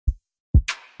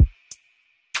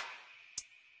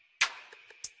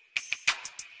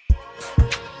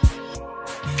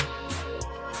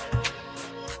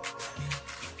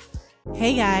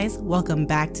Hey guys, welcome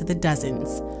back to The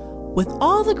Dozens. With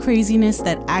all the craziness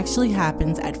that actually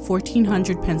happens at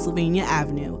 1400 Pennsylvania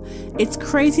Avenue, it's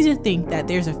crazy to think that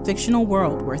there's a fictional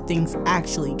world where things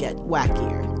actually get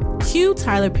wackier. Cue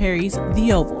Tyler Perry's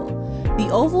The Oval. The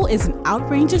Oval is an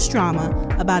outrageous drama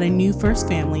about a new first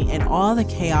family and all the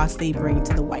chaos they bring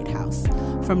to the White House.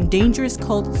 From dangerous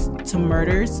cults to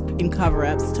murders and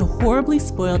cover-ups to horribly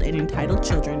spoiled and entitled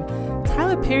children,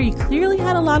 Tyler Perry clearly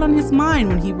had a lot on his mind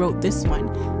when he wrote this one,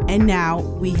 and now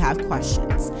we have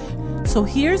questions. So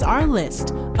here's our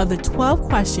list of the 12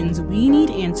 questions we need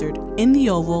answered in The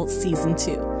Oval Season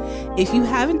 2. If you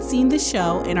haven't seen the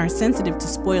show and are sensitive to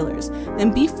spoilers,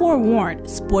 then be forewarned,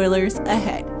 spoilers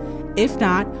ahead. If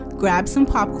not, grab some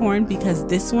popcorn because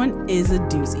this one is a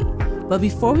doozy. But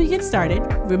before we get started,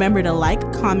 remember to like,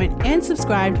 comment, and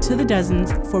subscribe to The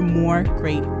Dozens for more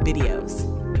great videos.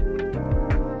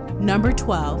 Number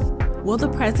 12. Will the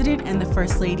President and the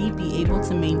First Lady be able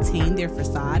to maintain their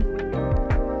facade?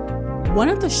 One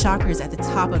of the shockers at the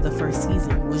top of the first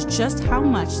season was just how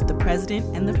much the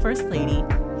President and the First Lady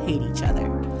hate each other.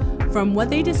 From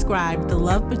what they described, the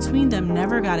love between them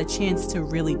never got a chance to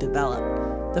really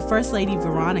develop. The First Lady,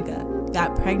 Veronica,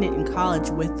 got pregnant in college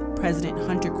with President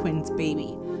Hunter Quinn's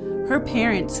baby. Her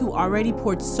parents, who already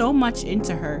poured so much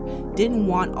into her, didn't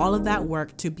want all of that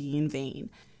work to be in vain.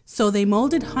 So they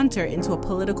molded Hunter into a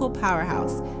political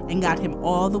powerhouse and got him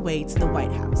all the way to the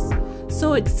White House.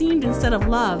 So it seemed instead of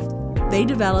love, they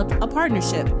developed a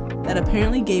partnership that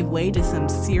apparently gave way to some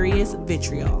serious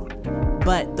vitriol.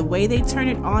 But the way they turn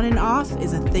it on and off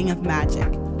is a thing of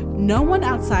magic. No one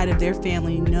outside of their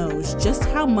family knows just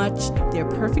how much their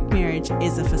perfect marriage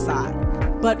is a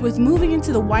facade. But with moving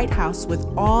into the White House with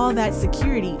all that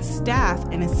security, staff,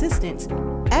 and assistants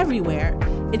everywhere,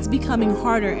 it's becoming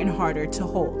harder and harder to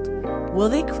hold. Will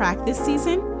they crack this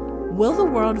season? Will the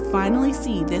world finally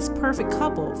see this perfect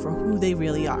couple for who they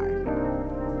really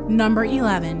are? Number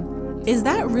 11. Is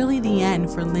that really the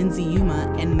end for Lindsay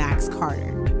Yuma and Max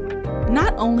Carter?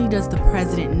 Not only does the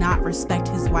president not respect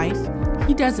his wife,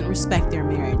 he doesn't respect their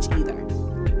marriage either.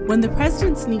 When the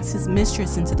president sneaks his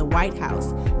mistress into the White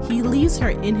House, he leaves her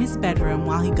in his bedroom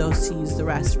while he goes to use the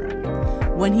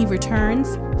restroom. When he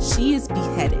returns, she is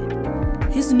beheaded.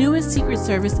 His newest Secret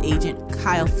Service agent,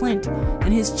 Kyle Flint,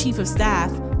 and his chief of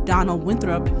staff, Donald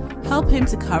Winthrop, help him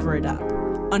to cover it up.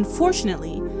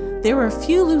 Unfortunately, there were a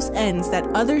few loose ends that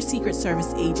other Secret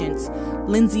Service agents,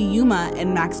 Lindsay Yuma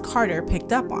and Max Carter,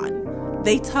 picked up on.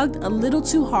 They tugged a little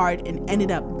too hard and ended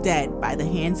up dead by the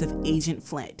hands of Agent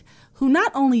Flint, who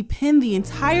not only pinned the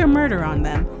entire murder on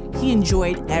them, he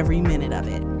enjoyed every minute of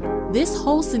it. This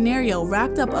whole scenario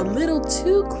wrapped up a little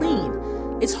too clean.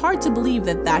 It's hard to believe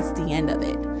that that's the end of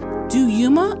it. Do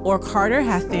Yuma or Carter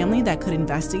have family that could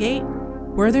investigate?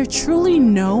 Were there truly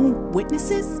no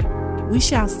witnesses? We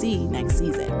shall see next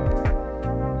season.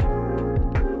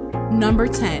 Number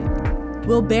 10.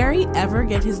 Will Barry ever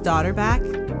get his daughter back?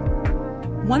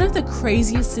 One of the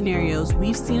craziest scenarios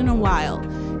we've seen in a while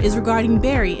is regarding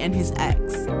Barry and his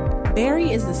ex.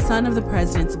 Barry is the son of the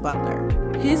president's butler.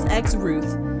 His ex,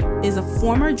 Ruth, is a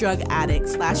former drug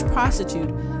addict / prostitute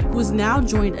who has now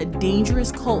joined a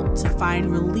dangerous cult to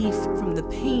find relief from the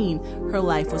pain her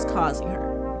life was causing her.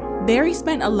 Barry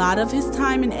spent a lot of his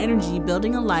time and energy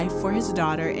building a life for his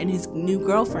daughter and his new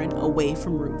girlfriend away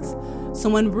from Ruth. So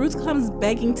when Ruth comes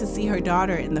begging to see her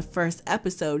daughter in the first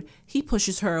episode, he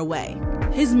pushes her away.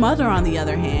 His mother, on the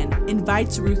other hand,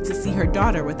 invites Ruth to see her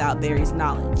daughter without Barry's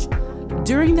knowledge.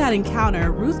 During that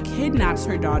encounter, Ruth kidnaps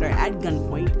her daughter at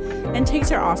gunpoint and takes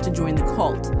her off to join the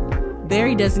cult.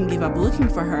 Barry doesn't give up looking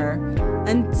for her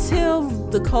until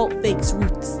the cult fakes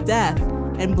Ruth's death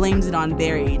and blames it on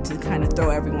Barry to kind of throw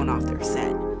everyone off their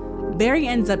scent. Barry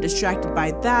ends up distracted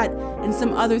by that and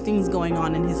some other things going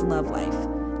on in his love life.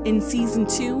 In season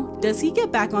 2, does he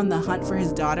get back on the hunt for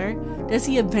his daughter? Does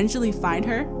he eventually find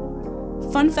her?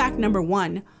 Fun fact number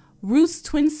 1, Ruth's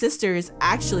twin sister is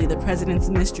actually the president's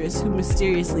mistress who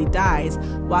mysteriously dies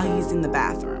while he's in the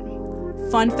bathroom.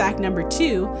 Fun fact number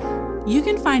 2, you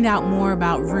can find out more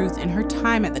about Ruth and her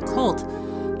time at the cult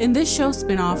in this show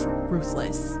spinoff,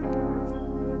 Ruthless.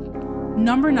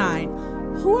 Number 9,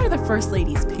 who are the First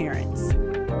Lady's parents?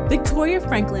 Victoria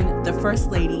Franklin, the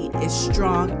First Lady, is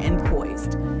strong and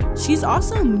poised. She's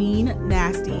also mean,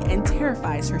 nasty, and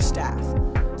terrifies her staff.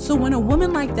 So when a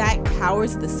woman like that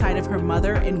cowers at the sight of her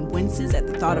mother and winces at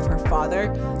the thought of her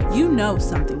father, you know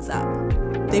something's up.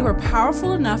 They were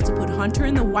powerful enough to put Hunter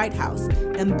in the White House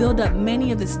and build up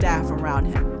many of the staff around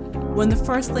him. When the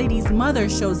First Lady's mother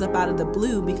shows up out of the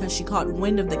blue because she caught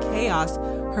wind of the chaos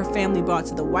her family brought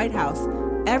to the White House,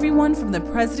 everyone from the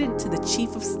president to the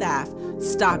chief of staff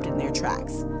stopped in their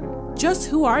tracks. Just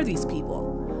who are these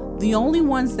people? The only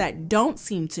ones that don't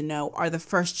seem to know are the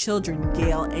first children,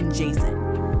 Gail and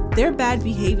Jason. Their bad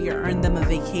behavior earned them a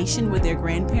vacation with their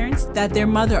grandparents that their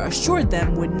mother assured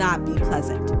them would not be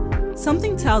pleasant.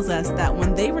 Something tells us that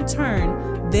when they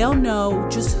return, they'll know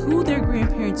just who their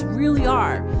grandparents really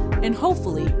are, and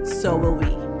hopefully, so will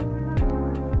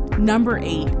we. Number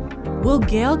 8. Will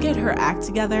Gail get her act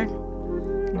together?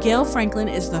 Gail Franklin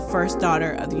is the first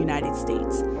daughter of the United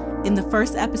States. In the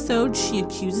first episode, she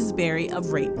accuses Barry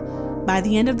of rape. By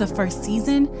the end of the first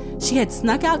season, she had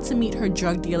snuck out to meet her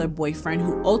drug dealer boyfriend,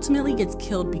 who ultimately gets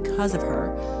killed because of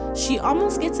her. She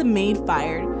almost gets a maid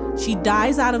fired, she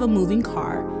dies out of a moving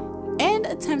car, and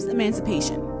attempts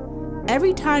emancipation.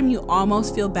 Every time you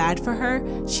almost feel bad for her,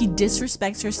 she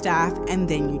disrespects her staff, and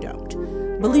then you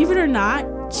don't. Believe it or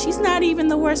not, she's not even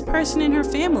the worst person in her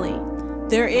family.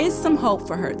 There is some hope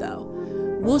for her though.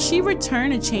 Will she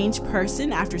return a changed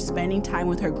person after spending time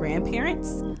with her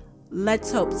grandparents?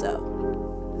 Let's hope so.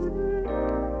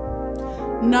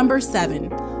 Number 7.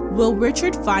 Will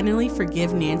Richard finally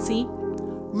forgive Nancy?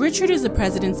 Richard is the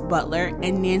president's butler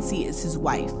and Nancy is his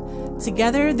wife.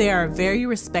 Together, they are a very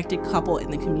respected couple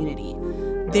in the community.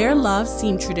 Their love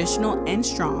seemed traditional and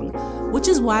strong, which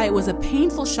is why it was a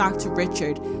painful shock to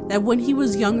Richard that when he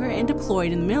was younger and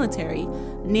deployed in the military,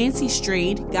 Nancy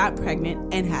strayed, got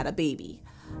pregnant, and had a baby.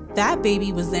 That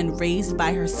baby was then raised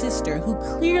by her sister, who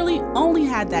clearly only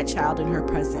had that child in her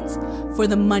presence for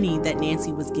the money that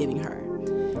Nancy was giving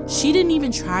her. She didn't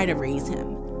even try to raise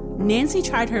him. Nancy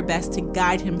tried her best to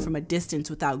guide him from a distance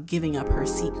without giving up her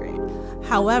secret.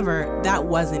 However, that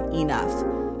wasn't enough.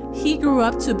 He grew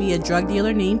up to be a drug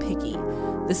dealer named Picky,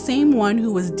 the same one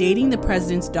who was dating the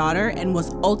president's daughter and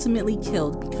was ultimately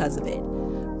killed because of it.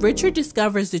 Richard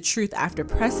discovers the truth after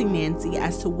pressing Nancy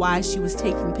as to why she was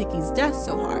taking Picky's death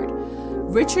so hard.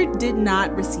 Richard did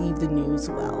not receive the news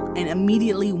well and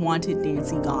immediately wanted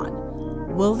Nancy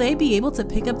gone. Will they be able to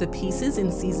pick up the pieces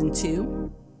in season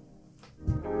 2?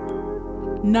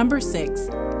 Number 6.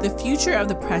 The future of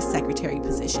the press secretary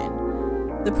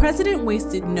position. The president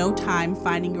wasted no time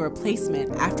finding a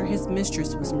replacement after his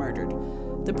mistress was murdered.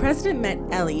 The president met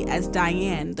Ellie as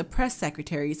Diane, the press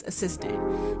secretary's assistant,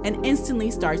 and instantly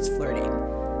starts flirting.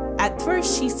 At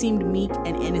first, she seemed meek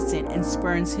and innocent and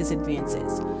spurns his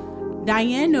advances.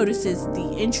 Diane notices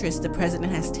the interest the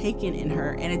president has taken in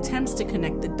her and attempts to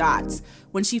connect the dots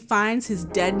when she finds his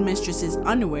dead mistress's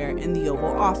underwear in the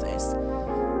Oval Office.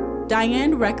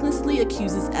 Diane recklessly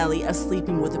accuses Ellie of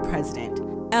sleeping with the president.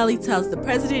 Ellie tells the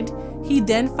president, he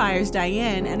then fires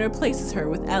Diane and replaces her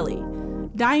with Ellie.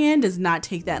 Diane does not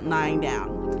take that lying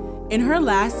down. In her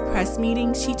last press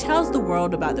meeting, she tells the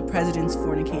world about the president's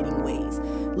fornicating ways,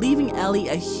 leaving Ellie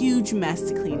a huge mess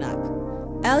to clean up.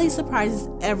 Ellie surprises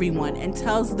everyone and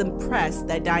tells the press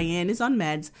that Diane is on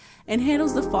meds and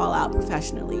handles the fallout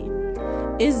professionally.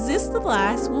 Is this the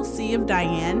last we'll see of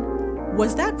Diane?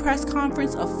 Was that press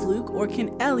conference a fluke, or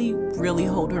can Ellie really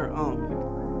hold her own?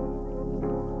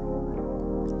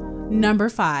 Number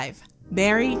 5.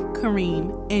 Barry,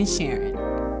 Kareem, and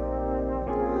Sharon.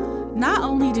 Not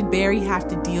only did Barry have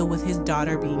to deal with his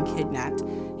daughter being kidnapped,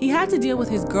 he had to deal with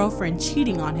his girlfriend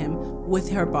cheating on him with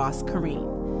her boss,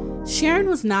 Kareem. Sharon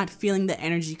was not feeling the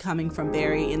energy coming from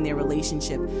Barry in their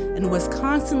relationship and was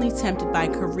constantly tempted by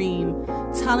Kareem,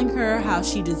 telling her how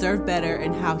she deserved better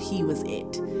and how he was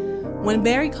it. When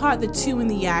Barry caught the two in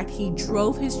the act, he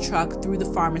drove his truck through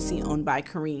the pharmacy owned by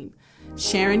Kareem.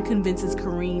 Sharon convinces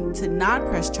Kareem to not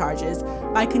press charges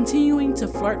by continuing to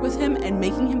flirt with him and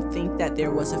making him think that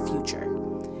there was a future.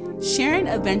 Sharon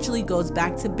eventually goes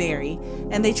back to Barry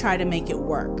and they try to make it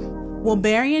work. Will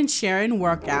Barry and Sharon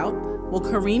work out? Will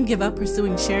Kareem give up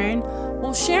pursuing Sharon?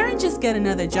 Will Sharon just get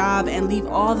another job and leave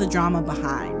all the drama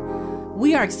behind?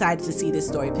 We are excited to see this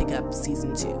story pick up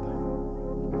season 2.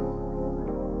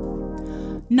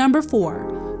 Number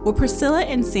 4. Will Priscilla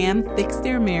and Sam fix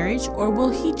their marriage, or will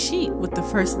he cheat with the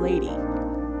First Lady?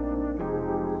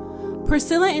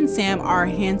 Priscilla and Sam are a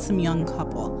handsome young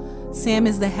couple. Sam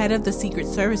is the head of the Secret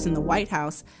Service in the White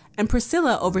House, and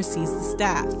Priscilla oversees the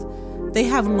staff. They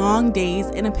have long days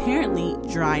and apparently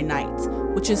dry nights,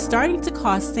 which is starting to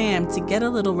cause Sam to get a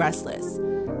little restless.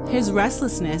 His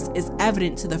restlessness is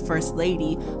evident to the First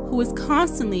Lady, who is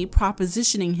constantly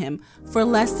propositioning him for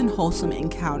less than wholesome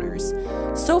encounters.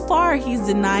 So far, he's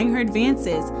denying her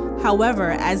advances.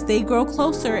 However, as they grow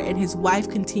closer and his wife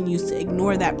continues to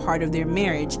ignore that part of their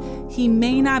marriage, he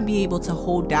may not be able to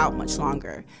hold out much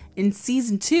longer. In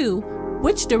season 2,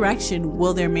 which direction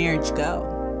will their marriage go?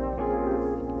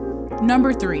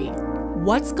 Number 3.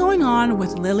 What's going on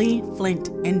with Lily, Flint,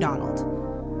 and Donald?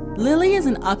 Lily is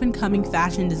an up-and-coming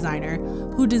fashion designer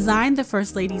who designed the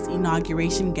First Lady's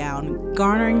inauguration gown,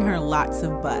 garnering her lots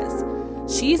of buzz.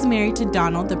 She is married to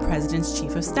Donald, the President's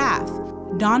Chief of Staff.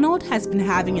 Donald has been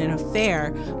having an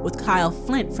affair with Kyle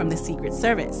Flint from the Secret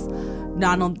Service.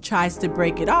 Donald tries to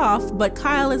break it off, but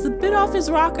Kyle is a bit off his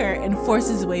rocker and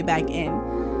forces his way back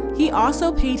in. He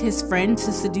also paid his friend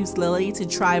to seduce Lily to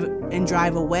try and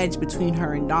drive a wedge between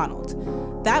her and Donald.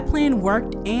 That plan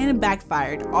worked and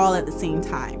backfired all at the same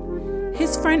time.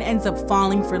 His friend ends up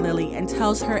falling for Lily and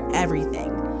tells her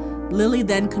everything. Lily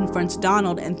then confronts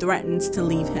Donald and threatens to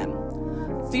leave him.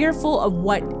 Fearful of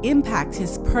what impact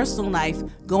his personal life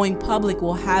going public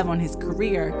will have on his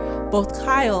career, both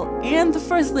Kyle and the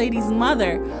First Lady's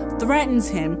mother threatens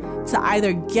him to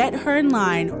either get her in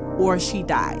line or she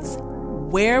dies.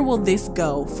 Where will this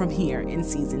go from here in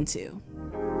season 2?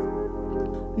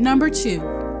 Number 2.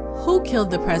 Who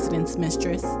killed the president's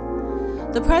mistress?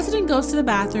 The president goes to the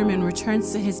bathroom and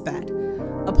returns to his bed.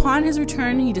 Upon his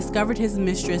return, he discovered his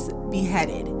mistress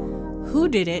beheaded. Who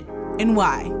did it and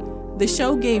why? The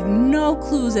show gave no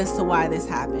clues as to why this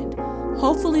happened.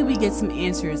 Hopefully we get some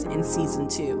answers in season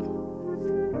 2.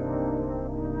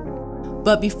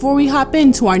 But before we hop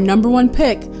into our number 1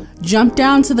 pick, jump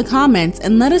down to the comments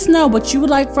and let us know what you would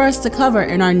like for us to cover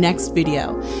in our next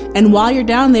video. And while you're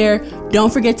down there,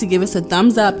 don't forget to give us a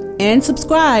thumbs up and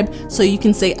subscribe so you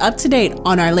can stay up to date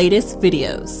on our latest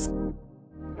videos.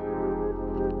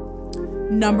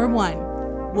 Number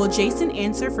 1. Will Jason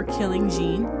answer for killing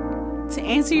Jean? To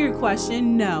answer your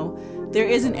question, no, there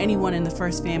isn't anyone in the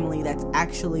First family that's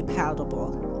actually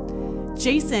palatable.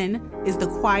 Jason is the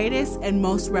quietest and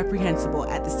most reprehensible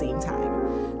at the same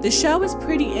time. The show is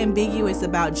pretty ambiguous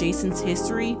about Jason's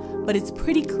history, but it's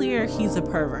pretty clear he's a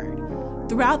pervert.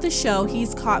 Throughout the show,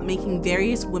 he's caught making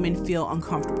various women feel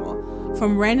uncomfortable,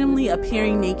 from randomly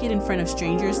appearing naked in front of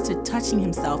strangers to touching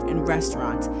himself in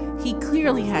restaurants. He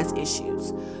clearly has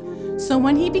issues. So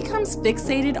when he becomes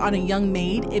fixated on a young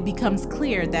maid, it becomes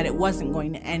clear that it wasn't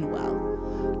going to end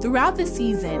well. Throughout the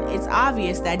season, it's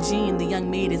obvious that Jean, the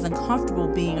young maid, is uncomfortable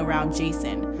being around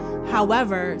Jason.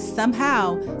 However,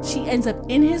 somehow, she ends up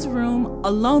in his room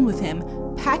alone with him,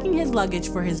 packing his luggage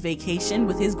for his vacation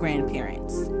with his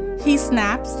grandparents. He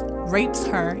snaps, rapes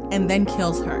her, and then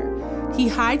kills her. He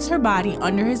hides her body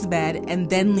under his bed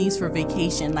and then leaves for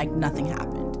vacation like nothing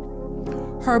happened.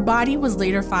 Her body was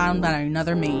later found by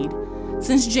another maid.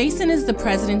 Since Jason is the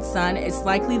president's son, it's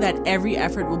likely that every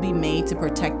effort will be made to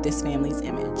protect this family's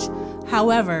image.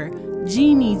 However,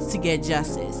 Jean needs to get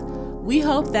justice. We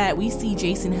hope that we see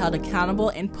Jason held accountable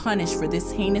and punished for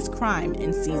this heinous crime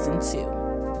in season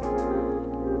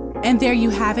 2. And there you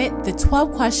have it, the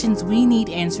 12 questions we need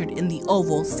answered in The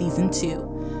Oval season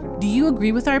 2. Do you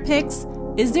agree with our picks?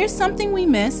 Is there something we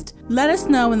missed? Let us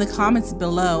know in the comments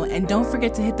below, and don't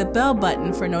forget to hit the bell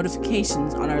button for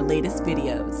notifications on our latest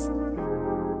videos.